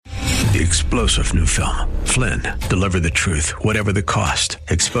The explosive new film, Flynn, deliver the truth, whatever the cost,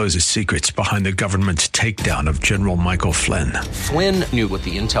 exposes secrets behind the government's takedown of General Michael Flynn. Flynn knew what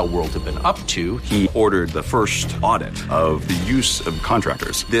the intel world had been up to. He ordered the first audit of the use of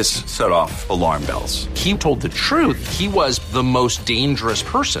contractors. This set off alarm bells. He told the truth. He was the most dangerous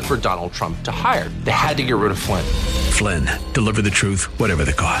person for Donald Trump to hire. They had to get rid of Flynn. Flynn, deliver the truth, whatever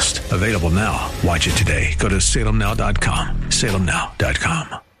the cost. Available now. Watch it today. Go to salemnow.com.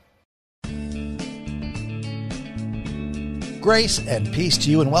 salemnow.com. Grace and peace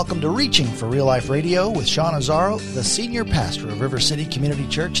to you, and welcome to Reaching for Real Life Radio with Sean Azzaro, the senior pastor of River City Community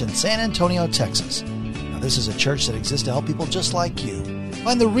Church in San Antonio, Texas. Now, this is a church that exists to help people just like you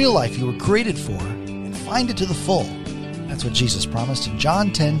find the real life you were created for and find it to the full. That's what Jesus promised in John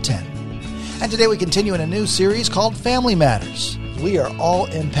 10:10. And today we continue in a new series called Family Matters. We are all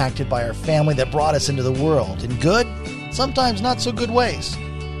impacted by our family that brought us into the world in good, sometimes not so good ways.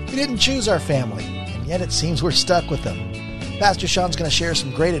 We didn't choose our family, and yet it seems we're stuck with them. Pastor Sean's going to share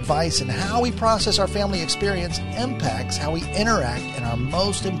some great advice on how we process our family experience impacts how we interact in our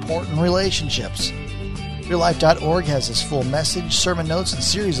most important relationships. RealLife.org has this full message, sermon notes, and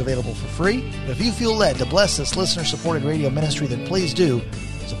series available for free. But if you feel led to bless this listener-supported radio ministry, then please do.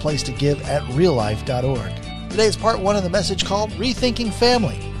 There's a place to give at RealLife.org. Today is part one of the message called Rethinking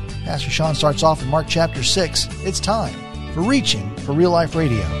Family. Pastor Sean starts off in Mark chapter 6. It's time for Reaching for Real Life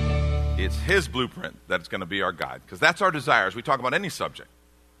Radio. It's his blueprint that's going to be our guide, because that's our desire as we talk about any subject,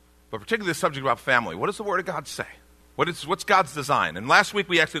 but particularly the subject about family. What does the Word of God say? What's God's design? And last week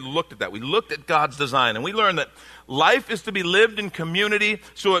we actually looked at that. We looked at God's design, and we learned that life is to be lived in community,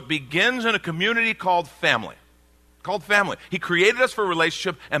 so it begins in a community called family. Called family. He created us for a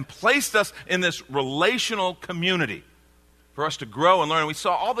relationship and placed us in this relational community for us to grow and learn. And we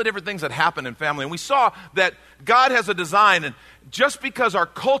saw all the different things that happen in family, and we saw that God has a design, and just because our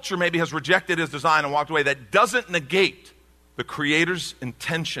culture maybe has rejected his design and walked away, that doesn't negate the Creator's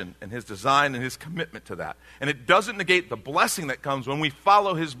intention and his design and his commitment to that. And it doesn't negate the blessing that comes when we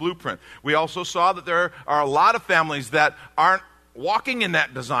follow his blueprint. We also saw that there are a lot of families that aren't walking in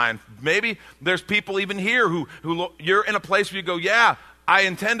that design. Maybe there's people even here who you're in a place where you go, yeah, I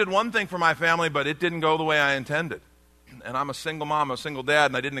intended one thing for my family, but it didn't go the way I intended. And I'm a single mom, a single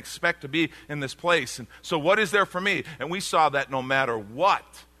dad, and I didn't expect to be in this place. And so what is there for me? And we saw that no matter what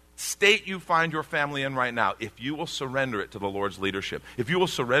state you find your family in right now, if you will surrender it to the Lord's leadership, if you will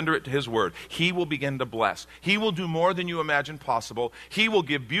surrender it to his word, he will begin to bless. He will do more than you imagine possible. He will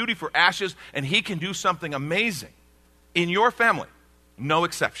give beauty for ashes, and he can do something amazing in your family. No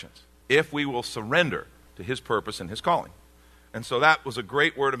exceptions, if we will surrender to his purpose and his calling. And so that was a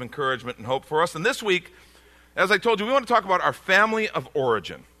great word of encouragement and hope for us. And this week, as I told you, we want to talk about our family of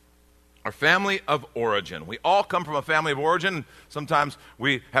origin. Our family of origin. We all come from a family of origin. Sometimes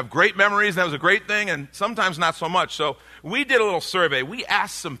we have great memories, and that was a great thing, and sometimes not so much. So we did a little survey. We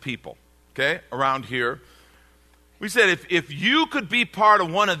asked some people, okay, around here. We said, if you could be part of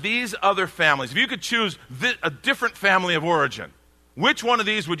one of these other families, if you could choose a different family of origin, which one of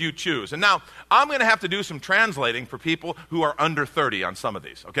these would you choose? And now, I'm going to have to do some translating for people who are under 30 on some of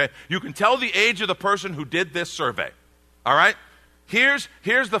these, okay? You can tell the age of the person who did this survey, all right? Here's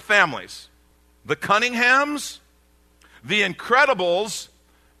the families. The Cunninghams, the Incredibles,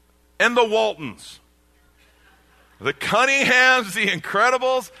 and the Waltons. The Cunninghams, the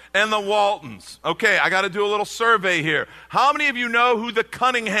Incredibles, and the Waltons. Okay, I got to do a little survey here. How many of you know who the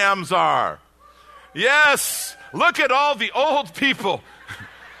Cunninghams are? Yes! Look at all the old people.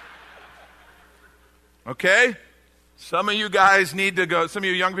 Okay? Some of you guys need to go, some of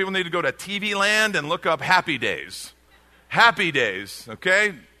you young people need to go to TV Land and look up Happy Days. Happy Days,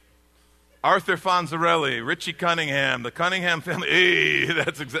 okay? Arthur Fonzarelli, Richie Cunningham, the Cunningham family. Hey,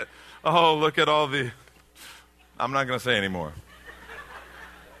 that's exactly. Oh, look at all the. I'm not going to say anymore.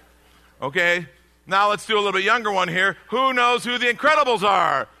 Okay? Now let's do a little bit younger one here. Who knows who the Incredibles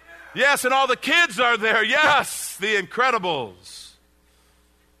are? Yes, and all the kids are there. Yes, the Incredibles.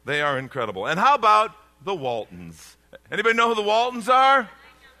 They are incredible. And how about the Waltons? Anybody know who the Waltons are?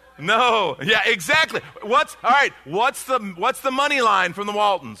 No. Yeah, exactly. What's the money line from the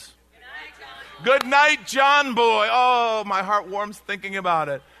Waltons? Good night, John Boy. Oh, my heart warms thinking about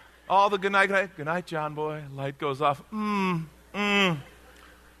it. All the good night, John Boy. Light goes off.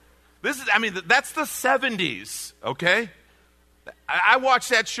 That's the 70s, okay? I watched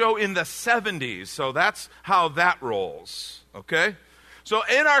that show in the 70s, so that's how that rolls, okay? So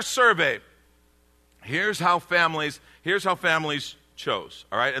in our survey, here's how families chose,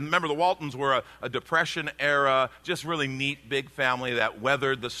 all right? And remember, the Waltons were a Depression era, just really neat, big family that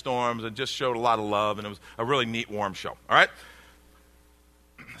weathered the storms and just showed a lot of love, and it was a really neat, warm show, all right?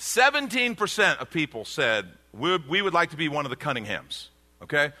 17% of people said we would like to be one of the Cunninghams.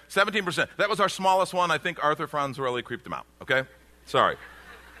 Okay? 17%. That was our smallest one. I think Arthur Franz really creeped them out. Okay? Sorry.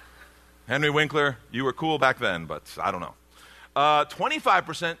 Henry Winkler, you were cool back then, but I don't know.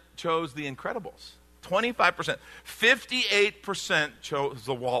 25% chose The Incredibles. 25%. 58% chose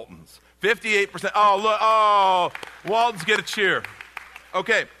the Waltons. 58%. Oh, look. Oh, Waltons get a cheer.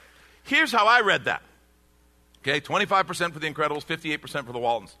 Okay. Here's how I read that. Okay, 25% for The Incredibles, 58% for the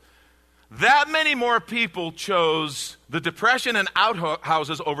Waltons. That many more people chose the Depression and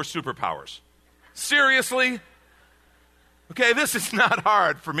outhouses over superpowers. Seriously? Okay, this is not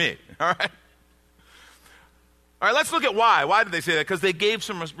hard for me, all right? All right, let's look at why. Why did they say that? Because they gave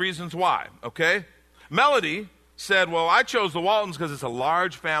some reasons why, okay? Melody said, well, I chose the Waltons because it's a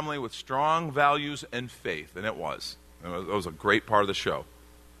large family with strong values and faith, and it was. It was a great part of the show.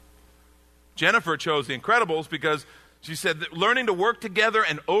 Jennifer chose The Incredibles because she said that learning to work together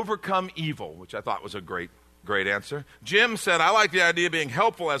and overcome evil, which I thought was a great answer. Jim said, I like the idea of being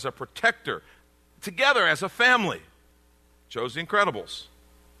helpful as a protector, together as a family. Chose The Incredibles.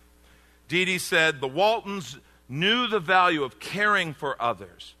 Dee Dee said, the Waltons knew the value of caring for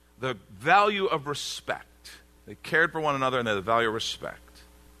others, the value of respect. They cared for one another and the value of respect.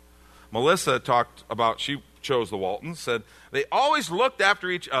 Melissa talked about, she chose the Waltons, said, they always looked after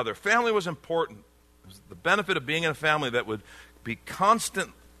each other. Family was important. It was the benefit of being in a family that would be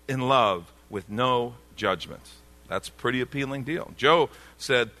constant in love with no judgment. That's a pretty appealing deal. Joe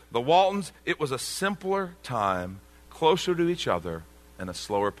said, the Waltons, it was a simpler time, closer to each other, and a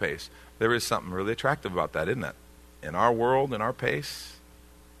slower pace. There is something really attractive about that, isn't it? In our world, in our pace,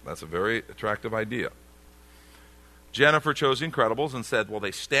 that's a very attractive idea. Jennifer chose Incredibles and said, well,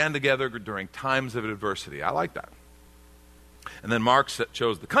 they stand together during times of adversity. I like that. And then Mark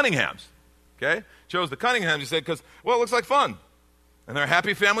chose the Cunninghams. Okay? Chose the Cunninghams, he said, because, well, it looks like fun. And they're a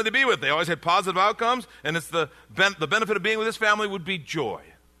happy family to be with. They always had positive outcomes, and it's the benefit of being with this family would be joy.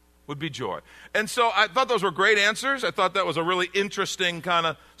 Would be joy. And so I thought those were great answers. I thought that was a really interesting kind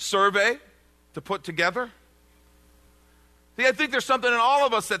of survey to put together. See, I think there's something in all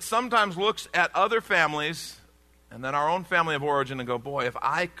of us that sometimes looks at other families and then our own family of origin and go, boy, if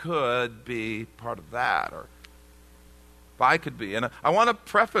I could be part of that, or if I could be. And I want to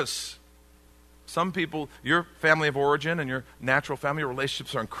preface, some people, your family of origin and your natural family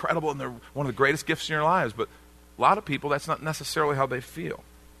relationships are incredible and they're one of the greatest gifts in your lives, but a lot of people, that's not necessarily how they feel.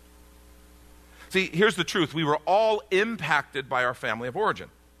 See, here's the truth. We were all impacted by our family of origin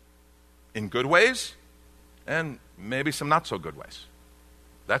in good ways and maybe some not so good ways.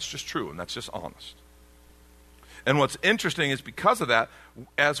 That's just true, and that's just honest. And what's interesting is because of that,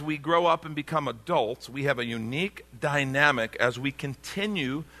 as we grow up and become adults, we have a unique dynamic as we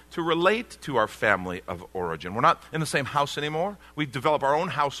continue to relate to our family of origin. We're not in the same house anymore. We develop our own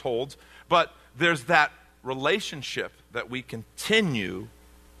households, but there's that relationship that we continue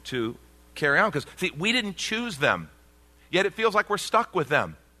to carry on. Because, see, we didn't choose them, yet it feels like we're stuck with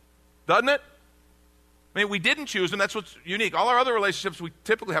them. Doesn't it? I mean, we didn't choose them. That's what's unique. All our other relationships we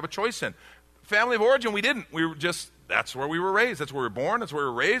typically have a choice in. Family of origin, we didn't. We were just, that's where we were raised. That's where we were born. That's where we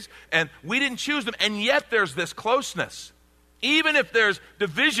were raised. And we didn't choose them. And yet there's this closeness. Even if there's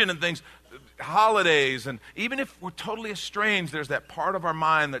division and things, holidays, and even if we're totally estranged, there's that part of our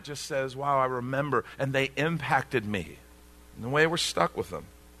mind that just says, wow, I remember, and they impacted me. In the way we're stuck with them.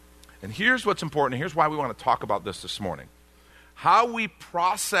 And here's what's important. Here's why we want to talk about this morning. How we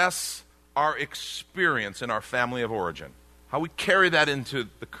process our experience in our family of origin. How we carry that into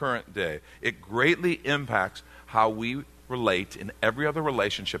the current day. It greatly impacts how we relate in every other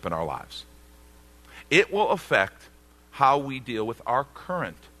relationship in our lives. It will affect how we deal with our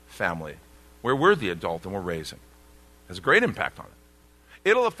current family, where we're the adult and we're raising. It has a great impact on it.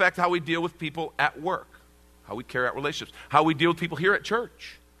 It'll affect how we deal with people at work, how we carry out relationships, how we deal with people here at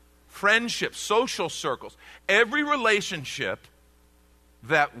church, friendships, social circles. Every relationship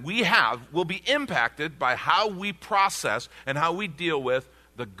that we have will be impacted by how we process and how we deal with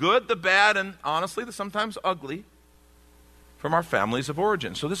the good, the bad, and honestly, the sometimes ugly from our families of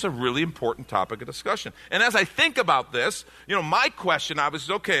origin. So this is a really important topic of discussion. And as I think about this, my question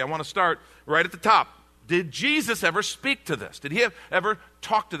obviously is, okay, I want to start right at the top. Did Jesus ever speak to this? Did he ever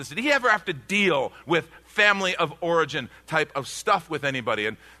talk to this? Did he ever have to deal with family of origin type of stuff with anybody?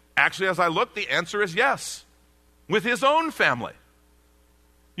 And actually, as I look, the answer is yes. With his own family.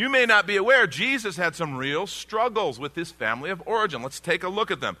 You may not be aware, Jesus had some real struggles with his family of origin. Let's take a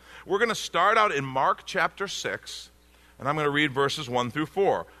look at them. We're going to start out in Mark chapter 6, and I'm going to read verses 1 through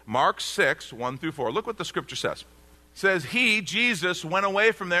 4. Mark 6, 1 through 4. Look what the scripture says. It says, he, Jesus, went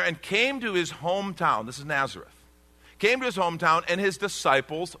away from there and came to his hometown. This is Nazareth. came to his hometown, and his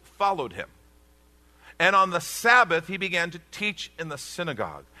disciples followed him. And on the Sabbath, he began to teach in the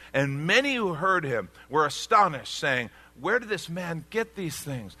synagogue. And many who heard him were astonished, saying, "Where did this man get these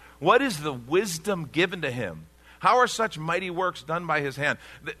things? What is the wisdom given to him? How are such mighty works done by his hand?"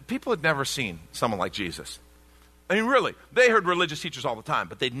 People had never seen someone like Jesus. I mean, really, they heard religious teachers all the time,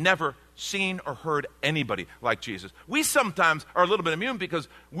 but they'd never seen or heard anybody like Jesus. We sometimes are a little bit immune because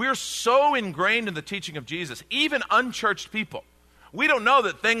we're so ingrained in the teaching of Jesus, even unchurched people. We don't know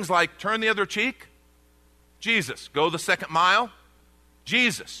that things like turn the other cheek, Jesus. Go the second mile,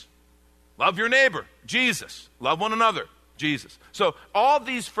 Jesus. Love your neighbor, Jesus. Love one another, Jesus. So all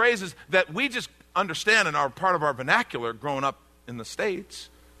these phrases that we just understand and are part of our vernacular growing up in the States,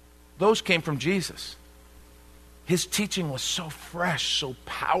 those came from Jesus. His teaching was so fresh, so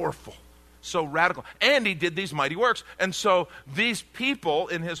powerful, so radical. And he did these mighty works. And so these people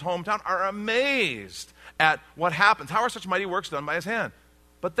in his hometown are amazed at what happens. How are such mighty works done by his hand?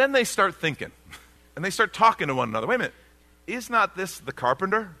 But then they start thinking, and they start talking to one another. Wait a minute, is not this the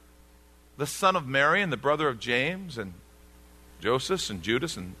carpenter, the son of Mary and the brother of James and Joseph and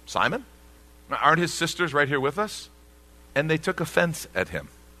Judas and Simon? Aren't his sisters right here with us? And they took offense at him.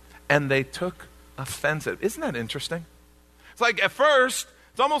 And they took offense at him. Isn't that interesting? It's like at first,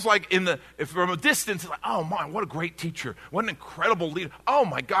 it's almost like from a distance, it's like, oh my, what a great teacher. What an incredible leader. Oh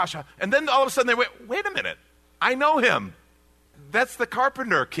my gosh. And then all of a sudden they wait a minute. I know him. That's the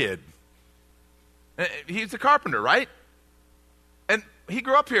carpenter kid. He's the carpenter, right? And he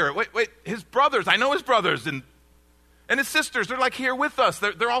grew up here. Wait, his brothers, I know his brothers. And his sisters, they're like here with us.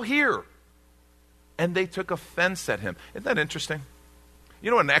 They're all here. And they took offense at him. Isn't that interesting? You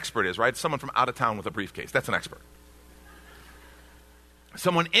know what an expert is, right? Someone from out of town with a briefcase. That's an expert.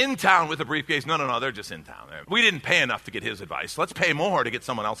 Someone in town with a briefcase. No, they're just in town. We didn't pay enough to get his advice. Let's pay more to get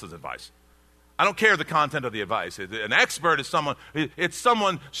someone else's advice. I don't care the content of the advice. An expert is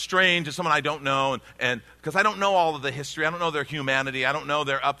someone strange, it's someone I don't know, and because I don't know all of the history, I don't know their humanity, I don't know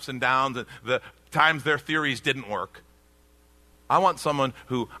their ups and downs, and the times their theories didn't work. I want someone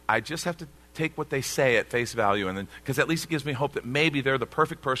who I just have to take what they say at face value, and then because at least it gives me hope that maybe they're the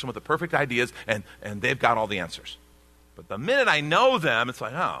perfect person with the perfect ideas, and they've got all the answers. But the minute I know them, it's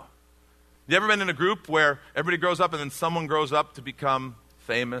like, oh. You ever been in a group where everybody grows up and then someone grows up to become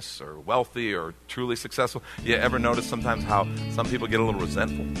famous or wealthy or truly successful? You ever notice sometimes how some people get a little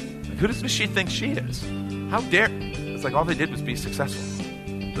resentful? Like, who does she think she is? How dare? It's like all they did was be successful.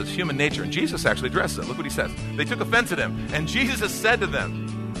 It's human nature. And Jesus actually addressed it. Look what he says. They took offense at him. And Jesus has said to them,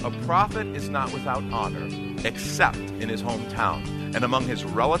 "A prophet is not without honor except in his hometown and among his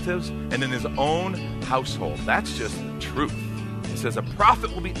relatives and in his own household." That's just the truth. He says a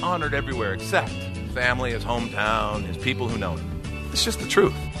prophet will be honored everywhere except family, his hometown, his people who know him. It's just the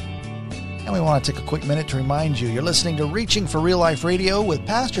truth. And we want to take a quick minute to remind you, you're listening to Reaching for Real Life Radio with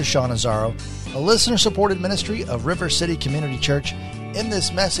Pastor Sean Azzaro, a listener-supported ministry of River City Community Church, in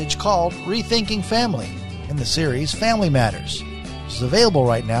this message called Rethinking Family in the series Family Matters. Which is available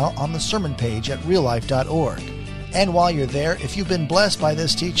right now on the sermon page at reallife.org. And while you're there, if you've been blessed by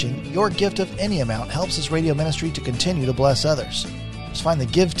this teaching, your gift of any amount helps this radio ministry to continue to bless others. Just find the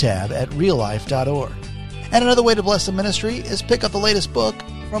Give tab at reallife.org. And another way to bless the ministry is pick up the latest book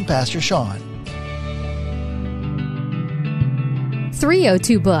from Pastor Sean.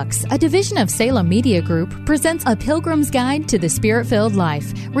 302 Books, a division of Salem Media Group, presents A Pilgrim's Guide to the Spirit-Filled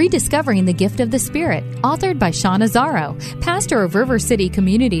Life, Rediscovering the Gift of the Spirit, authored by Sean Azzaro, pastor of River City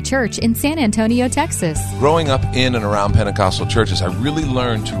Community Church in San Antonio, Texas. Growing up in and around Pentecostal churches, I really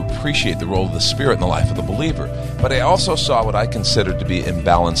learned to appreciate the role of the Spirit in the life of the believer. But I also saw what I considered to be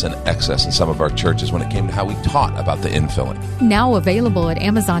imbalance and excess in some of our churches when it came to how we taught about the infilling. Now available at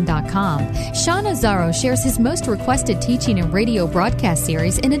Amazon.com, Sean Azzaro shares his most requested teaching and radio broadcast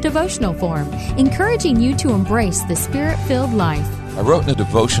series in a devotional form, encouraging you to embrace the Spirit-filled life. I wrote in a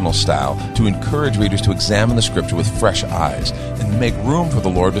devotional style to encourage readers to examine the Scripture with fresh eyes and make room for the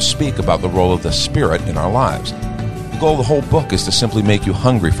Lord to speak about the role of the Spirit in our lives. The goal of the whole book is to simply make you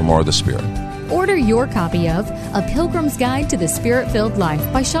hungry for more of the Spirit. Order your copy of A Pilgrim's Guide to the Spirit-Filled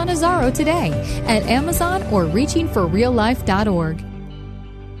Life by Sean Azzaro today at Amazon or reachingforreallife.org.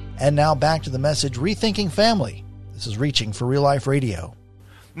 And now back to the message, Rethinking Family. This is Reaching for Real Life Radio.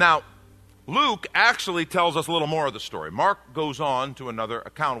 Now, Luke actually tells us a little more of the story. Mark goes on to another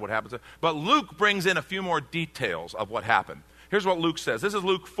account of what happens. But Luke brings in a few more details of what happened. Here's what Luke says. This is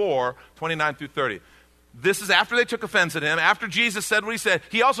Luke 4, 29 through 30. This is after they took offense at him, after Jesus said what he said.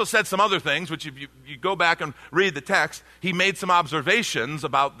 He also said some other things, which if you go back and read the text, he made some observations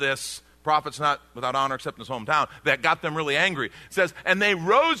about this prophet's not without honor except in his hometown, that got them really angry. It says, and they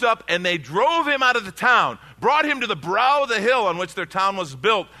rose up and they drove him out of the town, brought him to the brow of the hill on which their town was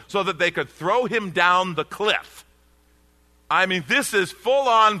built so that they could throw him down the cliff. I mean, this is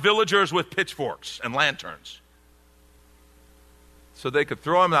full-on villagers with pitchforks and lanterns. So they could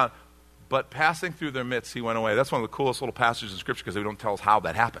throw him out, but passing through their midst, he went away. That's one of the coolest little passages in Scripture because they don't tell us how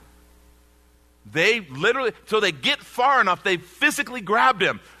that happened. They literally, so they get far enough, they physically grabbed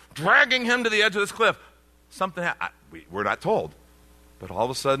him, dragging him to the edge of this cliff. Something we're not told. But all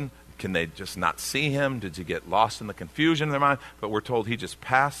of a sudden, can they just not see him? Did he get lost in the confusion in their mind? But we're told he just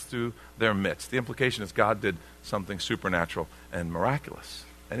passed through their midst. The implication is God did something supernatural and miraculous.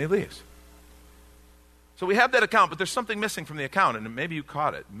 And he leaves. So we have that account, but there's something missing from the account, and maybe you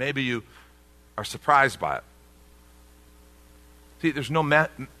caught it. Maybe you are surprised by it. See, there's no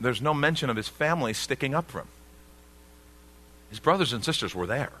mention of his family sticking up for him. His brothers and sisters were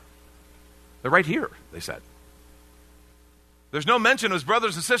there. They're right here, they said. There's no mention of his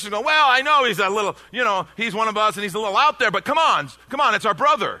brothers and sisters going, well, I know he's a little, he's one of us and he's a little out there, but come on, it's our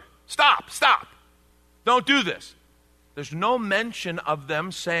brother. Stop. Don't do this. There's no mention of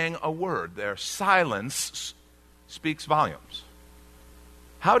them saying a word. Their silence speaks volumes.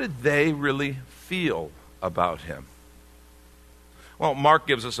 How did they really feel about him? Well, Mark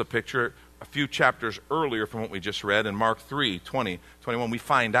gives us a picture a few chapters earlier from what we just read. In Mark 3, 20, 21, we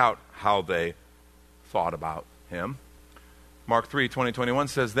find out how they thought about him. Mark 3, 20, 21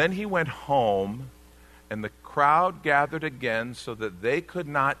 says, then he went home, and the crowd gathered again so that they could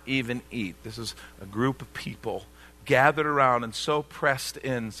not even eat. This is a group of people gathered around and so pressed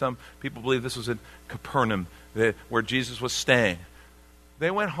in. Some people believe this was in Capernaum, where Jesus was staying. They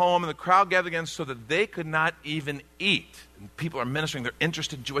went home, and the crowd gathered again so that they could not even eat. And people are ministering. They're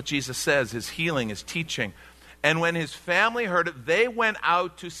interested in what Jesus says, his healing, his teaching. And when his family heard it, they went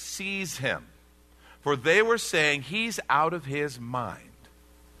out to seize him. For they were saying, he's out of his mind.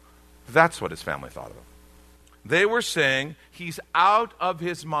 That's what his family thought of him. They were saying, he's out of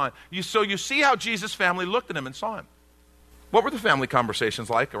his mind. So you see how Jesus' family looked at him and saw him. What were the family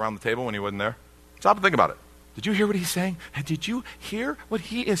conversations like around the table when he wasn't there? Stop and think about it. Did you hear what he's saying? Did you hear what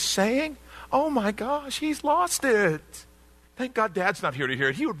he is saying? Oh my gosh, he's lost it. Thank God Dad's not here to hear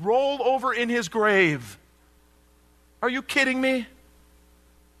it. He would roll over in his grave. Are you kidding me?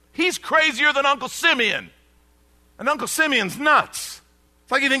 He's crazier than Uncle Simeon. And Uncle Simeon's nuts.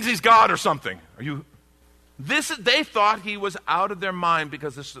 It's like he thinks he's God or something. They thought he was out of their mind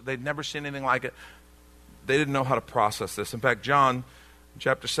because they'd never seen anything like it. They didn't know how to process this. In fact, John,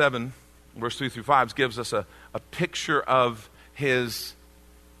 chapter 7, verse 3 through 5, gives us a picture of his,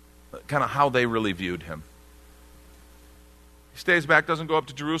 kind of how they really viewed him. He stays back, doesn't go up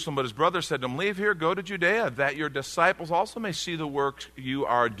to Jerusalem, but his brother said to him, leave here, go to Judea, that your disciples also may see the work you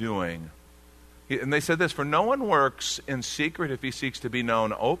are doing. And they said this, for no one works in secret if he seeks to be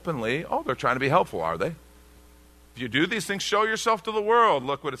known openly. Oh, they're trying to be helpful, are they? If you do these things, show yourself to the world.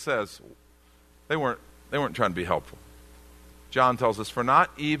 Look what it says. They weren't trying to be helpful. John tells us, for not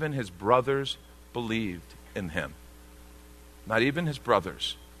even his brothers believed in him. Not even his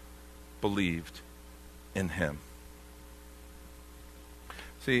brothers believed in him.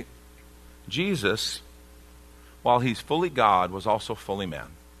 See, Jesus, while he's fully God, was also fully man.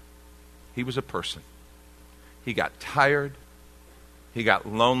 He was a person. He got tired. He got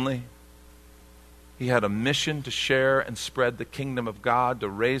lonely. He had a mission to share and spread the kingdom of God, to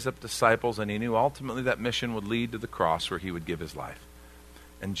raise up disciples, and he knew ultimately that mission would lead to the cross where he would give his life.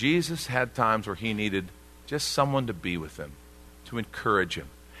 And Jesus had times where he needed just someone to be with him, to encourage him.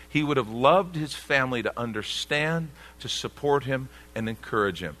 He would have loved his family to understand, to support him, and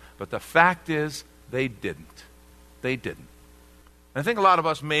encourage him. But the fact is, they didn't. They didn't. And I think a lot of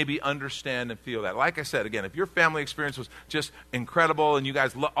us maybe understand and feel that. Like I said, again, if your family experience was just incredible and you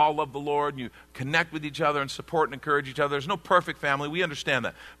guys all love the Lord and you connect with each other and support and encourage each other, there's no perfect family. We understand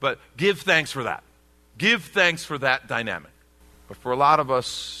that. But give thanks for that. Give thanks for that dynamic. But for a lot of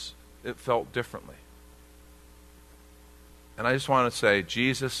us, it felt differently. And I just want to say,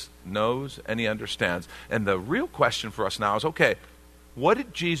 Jesus knows and he understands. And the real question for us now is, okay, what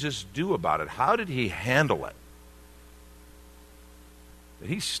did Jesus do about it? How did he handle it? Did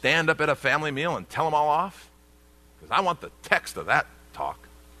he stand up at a family meal and tell them all off? Because I want the text of that talk.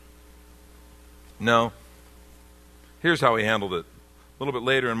 No. Here's how he handled it. A little bit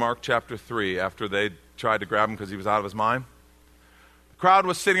later in Mark chapter 3, after they tried to grab him because he was out of his mind. The crowd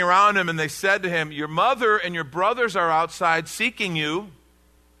was sitting around him and they said to him, your mother and your brothers are outside seeking you.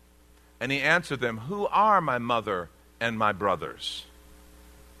 And he answered them, who are my mother and my brothers?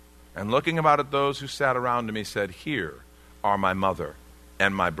 And looking about at those who sat around him, he said, here are my mother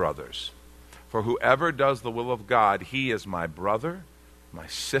and my brothers. For whoever does the will of God, he is my brother, my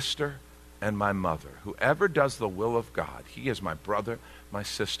sister, and my mother. Whoever does the will of God, he is my brother, my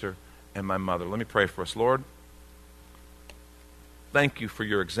sister, and my mother. Let me pray for us. Lord, thank you for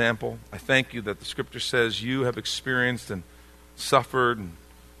your example. I thank you that the Scripture says you have experienced and suffered and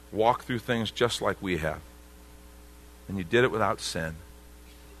walked through things just like we have. And you did it without sin.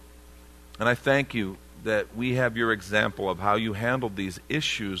 And I thank you that we have your example of how you handled these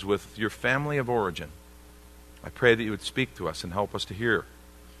issues with your family of origin. I pray that you would speak to us and help us to hear.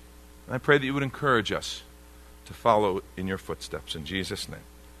 And I pray that you would encourage us to follow in your footsteps. In Jesus' name,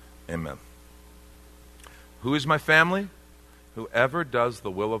 amen. Who is my family? Whoever does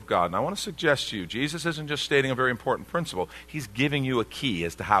the will of God. And I want to suggest to you, Jesus isn't just stating a very important principle. He's giving you a key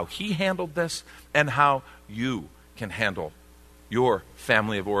as to how he handled this and how you can handle your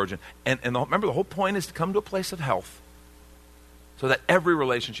family of origin. And remember, the whole point is to come to a place of health so that every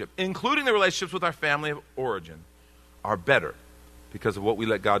relationship, including the relationships with our family of origin, are better because of what we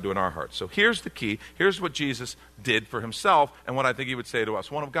let God do in our hearts. So here's the key. Here's what Jesus did for himself and what I think he would say to us.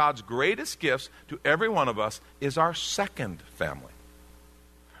 One of God's greatest gifts to every one of us is our second family.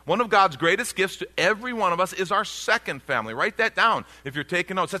 One of God's greatest gifts to every one of us is our second family. Write that down if you're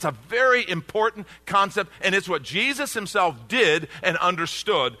taking notes. That's a very important concept, and it's what Jesus himself did and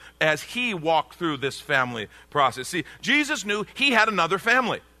understood as he walked through this family process. See, Jesus knew he had another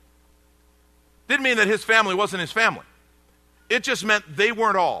family. Didn't mean that his family wasn't his family. It just meant they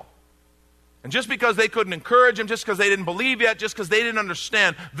weren't all. And just because they couldn't encourage him, just because they didn't believe yet, just because they didn't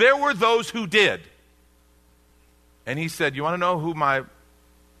understand, there were those who did. And he said, you want to know who my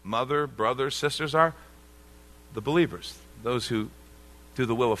mother, brothers, sisters are? The believers, those who do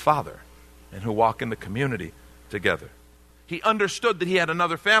the will of Father and who walk in the community together. He understood that he had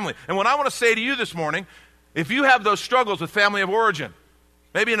another family. And what I want to say to you this morning, if you have those struggles with family of origin,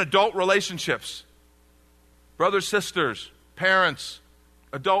 maybe in adult relationships, brothers, sisters, parents,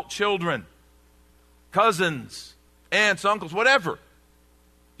 adult children, cousins, aunts, uncles, whatever.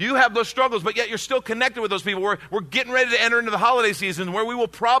 You have those struggles, but yet you're still connected with those people. We're getting ready to enter into the holiday season where we will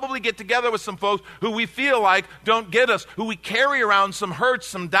probably get together with some folks who we feel like don't get us, who we carry around some hurts,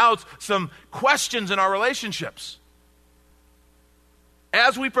 some doubts, some questions in our relationships.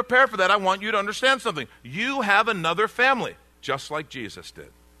 As we prepare for that, I want you to understand something. You have another family, just like Jesus did.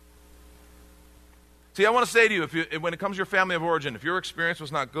 See, I want to say to you, when it comes to your family of origin, if your experience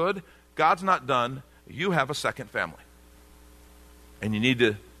was not good, God's not done. You have a second family. And you need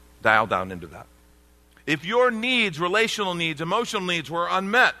to dial down into that. If your needs, relational needs, emotional needs were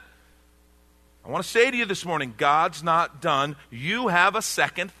unmet, I want to say to you this morning, God's not done. You have a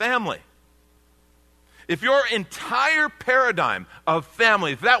second family. If your entire paradigm of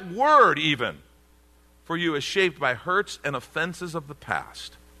family, if that word even, for you is shaped by hurts and offenses of the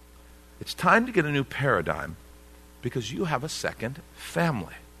past, it's time to get a new paradigm because you have a second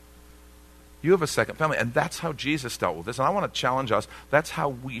family. You have a second family, and that's how Jesus dealt with this. And I want to challenge us, that's how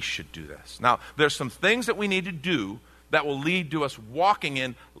we should do this. Now, there's some things that we need to do that will lead to us walking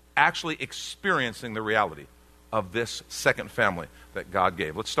in, actually experiencing the reality of this second family that God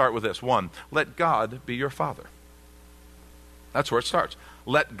gave. Let's start with this. 1, let God be your father. That's where it starts.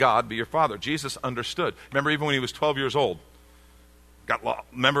 Let God be your father. Jesus understood. Remember, even when he was 12 years old,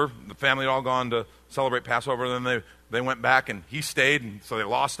 remember, the family had all gone to celebrate Passover, and then they went back, and he stayed, and so they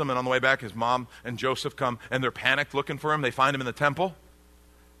lost him, and on the way back, his mom and Joseph come, and they're panicked looking for him. They find him in the temple.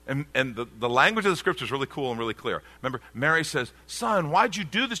 And the language of the Scripture is really cool and really clear. Remember, Mary says, son, why'd you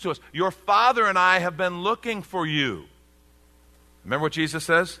do this to us? Your father and I have been looking for you. Remember what Jesus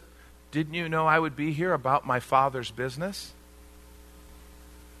says? Didn't you know I would be here about my father's business?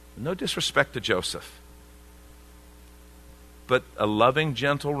 No disrespect to Joseph, but a loving,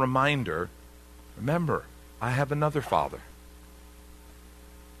 gentle reminder, remember, I have another father,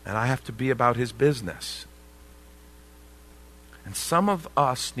 and I have to be about his business. And some of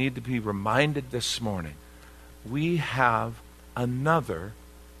us need to be reminded this morning, we have another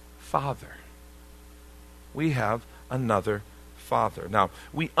father. We have another father. Now,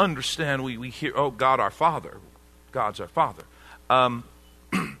 we understand, we hear, oh, God our Father. God's our Father.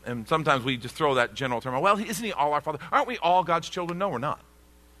 And sometimes we just throw that general term, well, isn't he all our Father? Aren't we all God's children? No, we're not.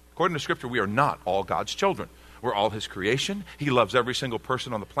 According to Scripture, we are not all God's children. We're all his creation. He loves every single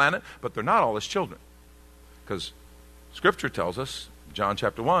person on the planet, but they're not all his children. Because Scripture tells us, John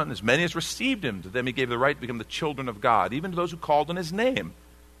chapter 1, as many as received him, to them he gave the right to become the children of God, even to those who called on his name.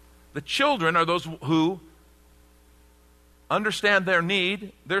 The children are those who understand their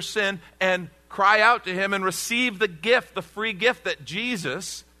need, their sin, and cry out to him and receive the gift, the free gift that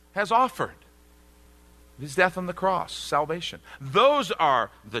Jesus has offered. His death on the cross, salvation. Those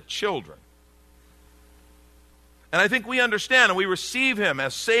are the children. And I think we understand and we receive him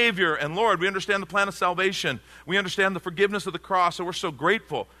as Savior and Lord. We understand the plan of salvation. We understand the forgiveness of the cross, and we're so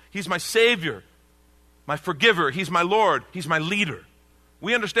grateful. He's my Savior, my forgiver. He's my Lord. He's my leader.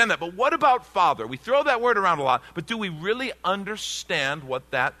 We understand that. But what about Father? We throw that word around a lot, but do we really understand what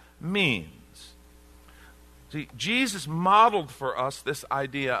that means? See, Jesus modeled for us this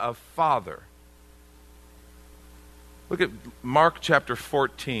idea of Father. Look at Mark chapter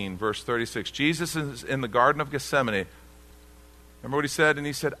 14, verse 36. Jesus is in the Garden of Gethsemane. Remember what he said? And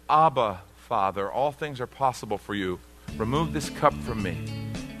he said, Abba, Father, all things are possible for you. Remove this cup from me.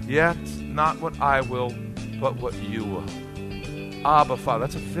 Yet not what I will, but what you will. Abba, Father.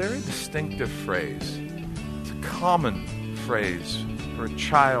 That's a very distinctive phrase. It's a common phrase for a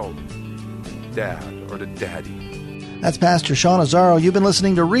child, dad, or to daddy. That's Pastor Sean Azzaro. You've been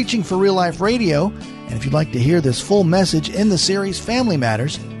listening to Reaching for Real Life Radio. And if you'd like to hear this full message in the series Family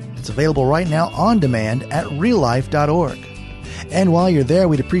Matters, it's available right now on demand at reallife.org. And while you're there,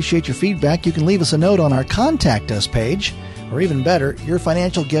 we'd appreciate your feedback. You can leave us a note on our Contact Us page, or even better, your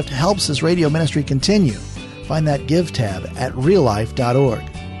financial gift helps this radio ministry continue. Find that Give tab at reallife.org.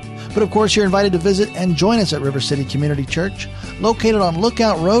 But of course, you're invited to visit and join us at River City Community Church, located on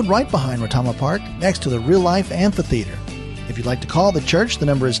Lookout Road right behind Rotama Park, next to the Real Life Amphitheater. If you'd like to call the church, the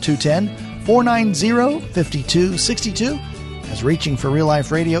number is 210-490-5262, as Reaching for Real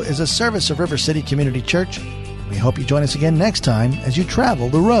Life Radio is a service of River City Community Church. We hope you join us again next time as you travel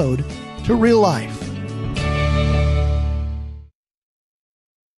the road to real life.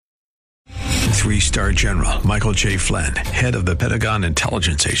 3-star General Michael J. Flynn, head of the Pentagon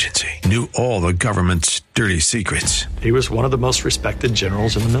Intelligence Agency, knew all the government's dirty secrets. He was one of the most respected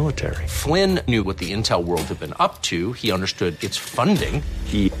generals in the military. Flynn knew what the intel world had been up to. He understood its funding.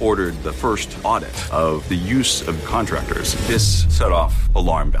 He ordered the first audit of the use of contractors. This set off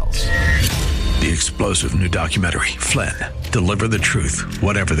alarm bells. The explosive new documentary, Flynn, Deliver the Truth,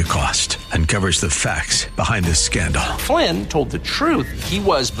 Whatever the Cost, uncovers the facts behind this scandal. Flynn told the truth. He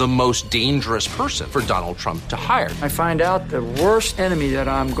was the most dangerous person for Donald Trump to hire. I find out the worst enemy that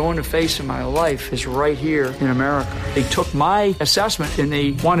I'm going to face in my life is right here in America. They took my assessment and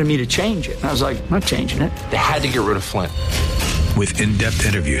they wanted me to change it. And I was like, I'm not changing it. They had to get rid of Flynn. With in-depth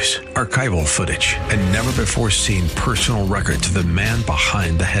interviews, archival footage, and never-before-seen personal records of the man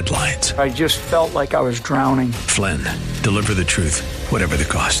behind the headlines. I just felt like I was drowning. Flynn, Deliver the Truth, Whatever the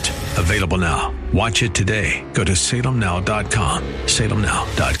Cost. Available now. Watch it today. Go to salemnow.com.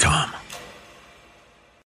 salemnow.com.